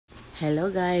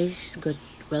Hello guys,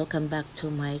 welcome back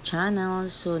to my channel.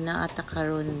 So naata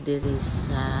karon diri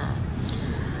sa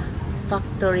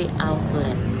factory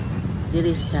outlet diri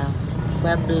sa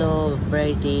Pueblo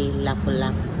Verde, Lapu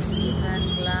Lapu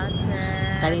Cebu.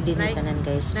 Kani din tanan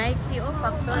guys. Nike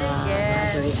factory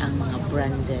diri ang mga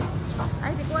branded.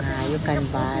 You can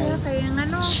buy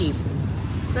cheap.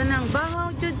 Tanang bahaw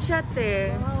jud siya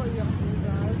te.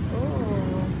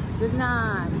 Oh,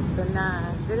 duna.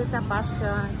 Diri ta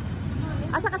fashion.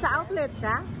 Asa ka sa outlet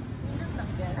ka?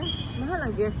 Ay, mahal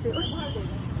ang GST.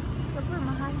 Super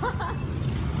mahal.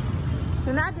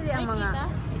 So, naadiri ang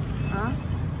mga...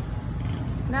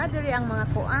 Naadiri ang mga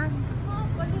kuan.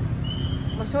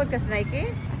 Masod ka sa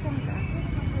Nike? Asan ka?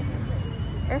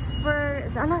 Esper...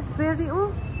 Ala, Sperry,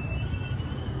 oh.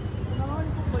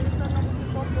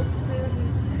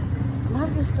 Mahal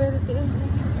ka Sperry, eh.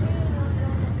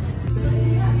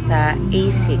 Sa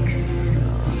Aesics.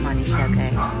 Money siya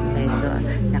guys, medyo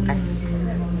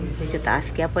taas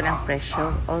kaya po ng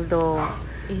presyo, although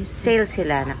sale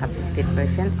sila, naka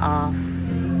 50% off,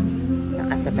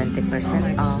 naka 70%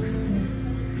 off.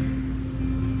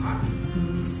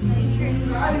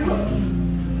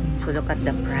 So look at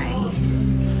the price,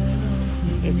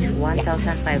 it's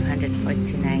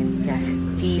 1,549 just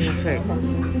t-shirt.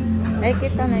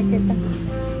 Nakikita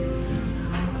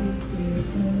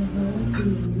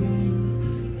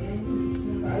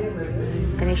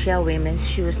Kani siya women's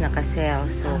shoes naka-sale.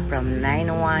 So from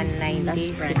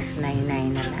 9,190,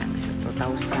 699 na lang. So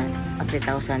 2,000 o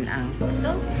 3,000 ang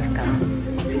discount.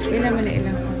 Ilan man na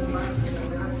ilang?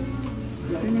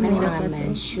 Kani mga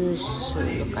men's shoes. So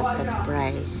look at the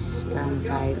price from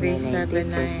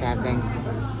 5,990 to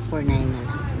 7,499 na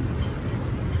lang.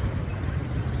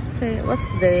 Okay, what's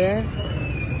there?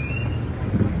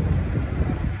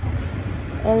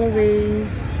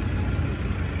 Always.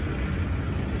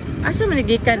 Asa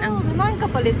manigikan ang man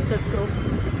kapalit ka crook.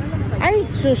 Ay,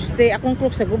 suste akong crook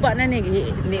sa guba na ni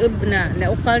niud na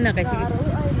naukal na kay sige.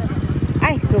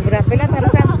 Ay, sobra pila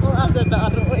talaga.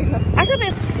 Asa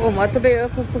ba? Oh, ato ba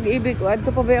ako pag-ibig ko?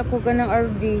 Adto pa ba ako kanang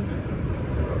RD?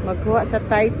 Magkuha sa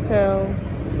title.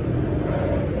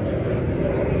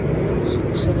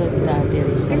 Susunod ta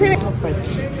diri sa Super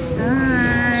Kicks.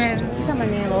 Hi. Sama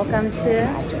niyo, welcome to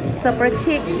Super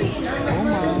Kicks.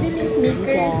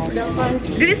 Adidas.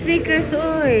 Dili sneakers,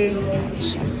 oy.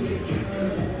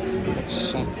 Let's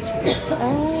check.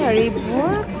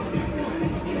 Reebok.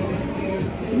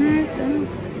 Nice.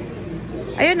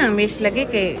 Ayun ang mesh lagi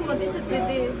kay.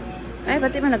 Ay,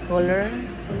 pati man nag-color.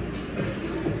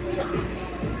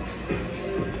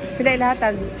 Pila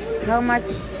lahat. How much?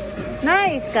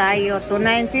 Nice kayo.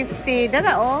 2,950.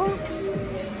 Daga, oh.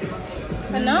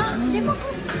 Ano? Di ba?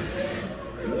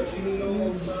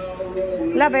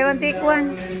 Buy one take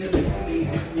one.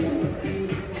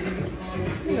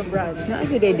 Ano brand?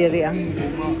 Naagi diri ang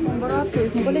barato.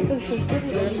 Mapalit og shoes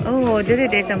diri. Oh, diri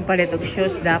ang palit og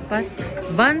shoes dapat.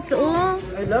 Vans oh.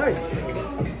 Ay lord.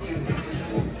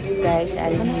 Guys,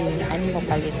 ano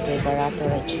mapalit kay barato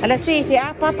ra. Ala si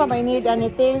Papa may need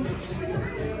anite.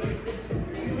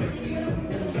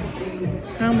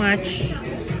 How much?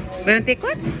 Buy one take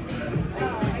one?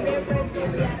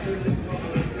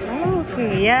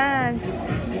 Okay, yes.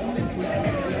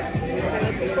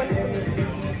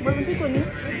 Berhenti ko ni.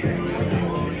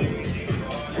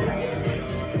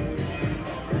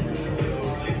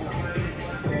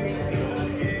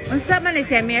 Unsa man ni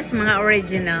siya mga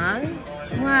original?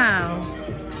 Wow.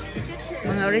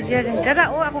 Mga original. Dara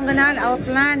akong ganahan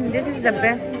outland. This is the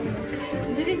best.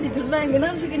 Diri si July,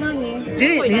 ganahan si ginani.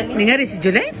 Diri ngari si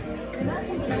July?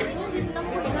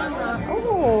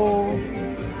 Oh.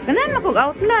 Ganahan ako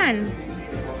outland.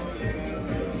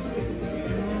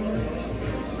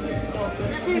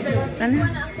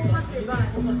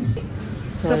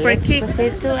 So let's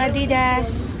proceed to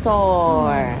Adidas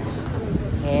store.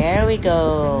 Here we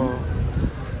go.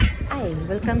 Ay,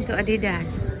 welcome to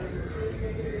Adidas.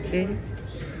 Okay.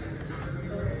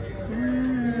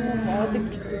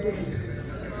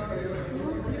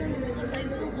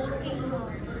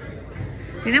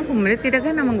 Tinang pumalit, tidak ka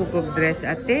naman gugog dress,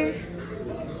 ate.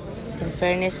 In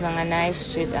fairness, mga nice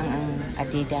shoes ang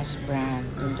Adidas brand.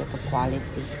 Yung to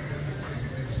quality.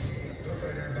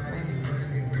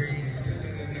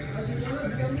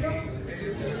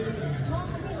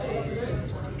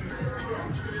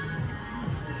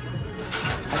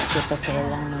 At kita sila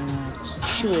lang mga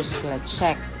shoes. Let's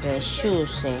check their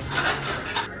shoes eh.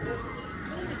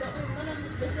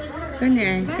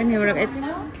 Kani wala it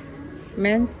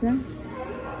men's na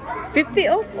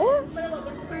 50 off oh.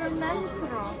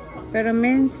 Pero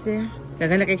men's eh.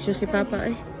 Daga na kay shoes si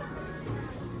Papa eh.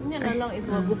 Yan na lang is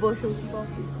magubo shoes si Papa.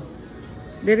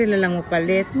 Diri na lang mo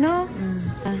palit, no?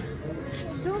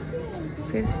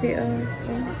 50 off.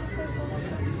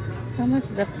 How much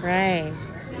the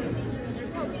price?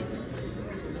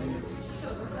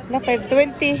 Na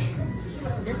 520.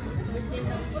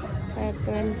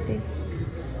 520.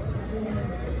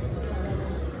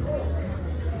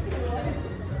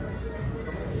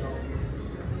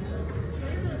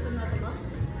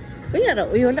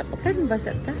 Uy, wala pa kan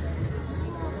basa ta.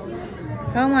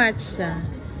 How much?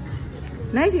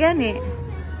 Nice gani.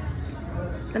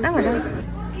 Tanawa daw.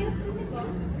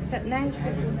 Nice.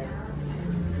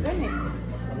 Gani.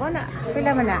 Bona,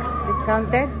 pila man na?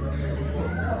 Discounted?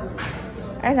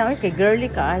 Ay lang, kay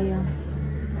girly ka ayaw.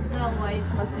 White,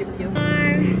 mas lip yun.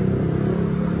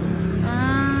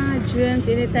 Dreams,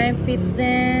 anytime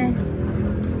fitness.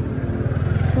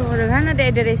 So, laghan na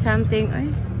there is something. Ay.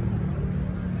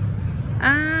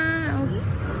 Okay.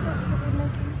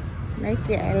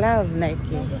 Nike, I love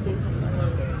Nike.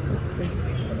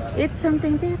 It's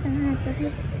something there.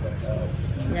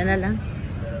 Yan na lang.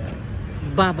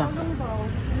 Baba.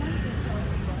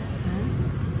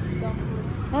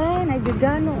 Na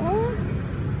Giordano.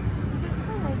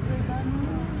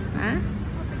 Ha?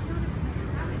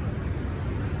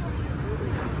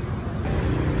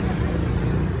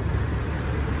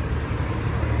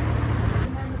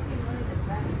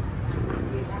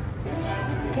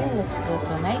 Okay, let's go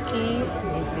to Nike.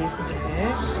 This is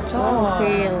their store.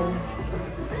 Sale.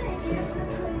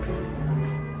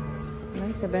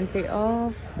 70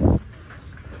 off.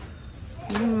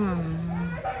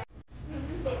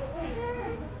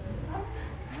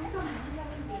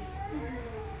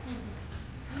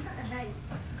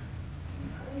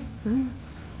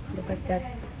 Look at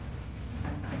that.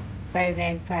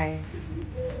 595.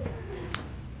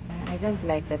 I don't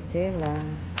like that tail.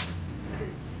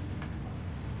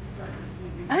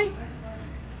 Ay!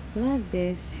 Look at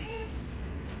this.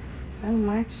 How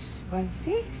much?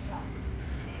 1.6?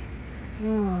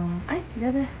 Ay,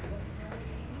 dada.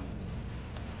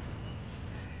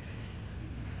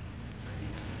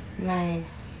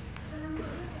 Nice.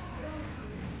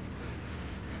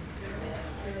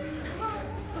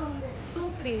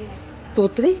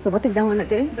 2.3? Kabatig daw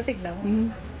natin. Batik daw.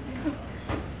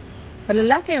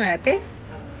 Palalaki man natin.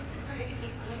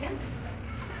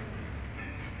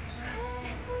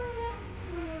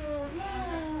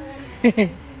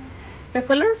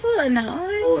 Colorful na.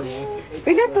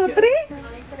 Pila 2.3?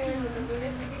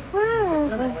 Wow.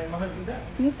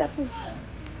 Ngita po.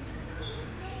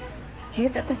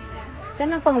 Ngita to.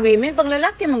 Kanang pang women, pang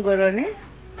lalaki man guro ni.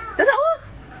 Tara oh.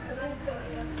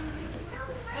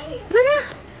 Tara.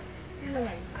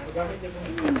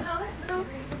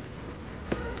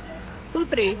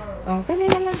 2-3. Oh,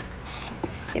 kanina lang.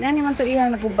 Kinani man to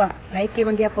iyang naguba. Nike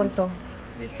man gyapon to.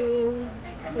 Ito,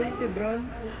 20 bro.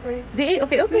 Di,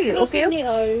 okay. Ni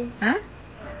all. Ha?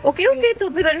 Okay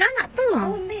to, pero nana to.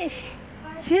 Oh, mesh.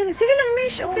 Sige lang,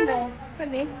 mesh. Okay lang.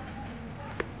 Kani?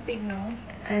 Tigno.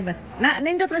 Ay ba?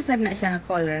 Nindot lang sad na siya nga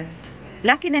color.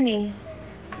 Laki na ni.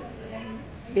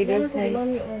 Bigger size.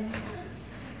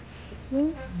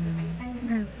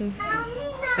 Okay.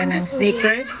 Kanang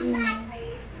sneakers.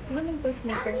 Anong po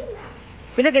sneaker?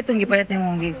 Pila ka itong gipalit ni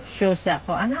mong show sa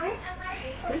ako? Ano?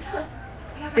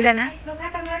 Pila na?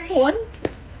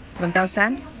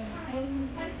 1,000?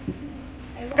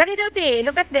 Kani daw ti,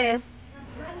 look at this.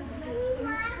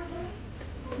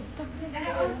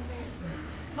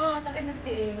 Sakit na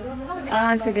ti.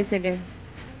 Sige.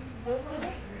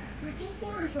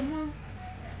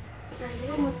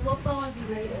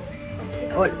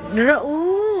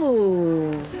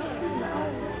 Oh,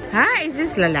 ha, is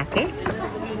this lalaki?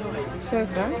 Sure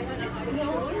ka?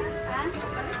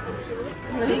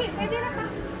 Pwede na ka.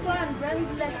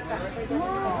 Brandless ka.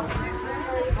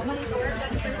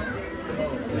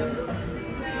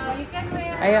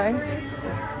 Ayaw eh.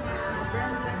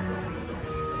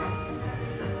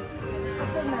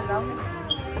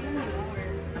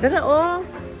 Dara oh.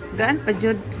 Gaan pa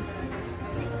jud.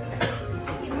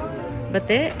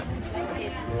 Bate?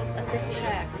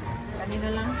 Kanina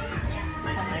lang.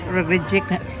 Reject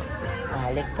na.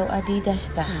 Balik to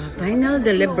Adidas ta. Final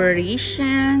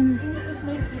deliberation.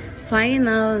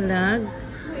 Final lag.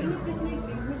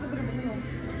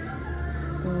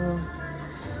 Oh.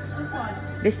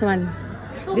 This one.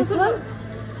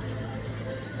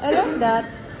 I love that.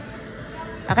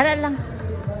 Akala lang.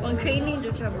 Pang training do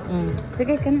siya ba?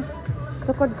 Sige ka na.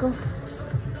 Sukod ko.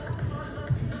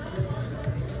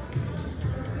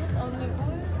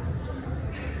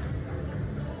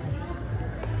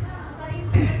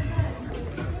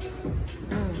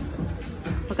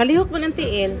 Makalihok mo ng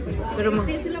tiil. Pero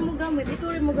Hindi sila mo gamit. Ito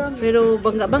rin mo gamit. pero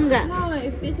bangga-bangga. No,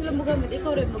 if di sila magamit,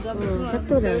 ikaw rin magamit.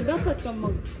 Sakto na. Pero dapat ka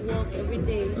mag-walk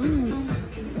everyday.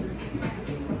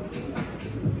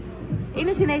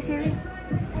 Ino si Naisiri?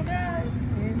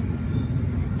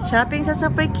 Shopping sa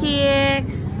Super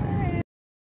Kicks.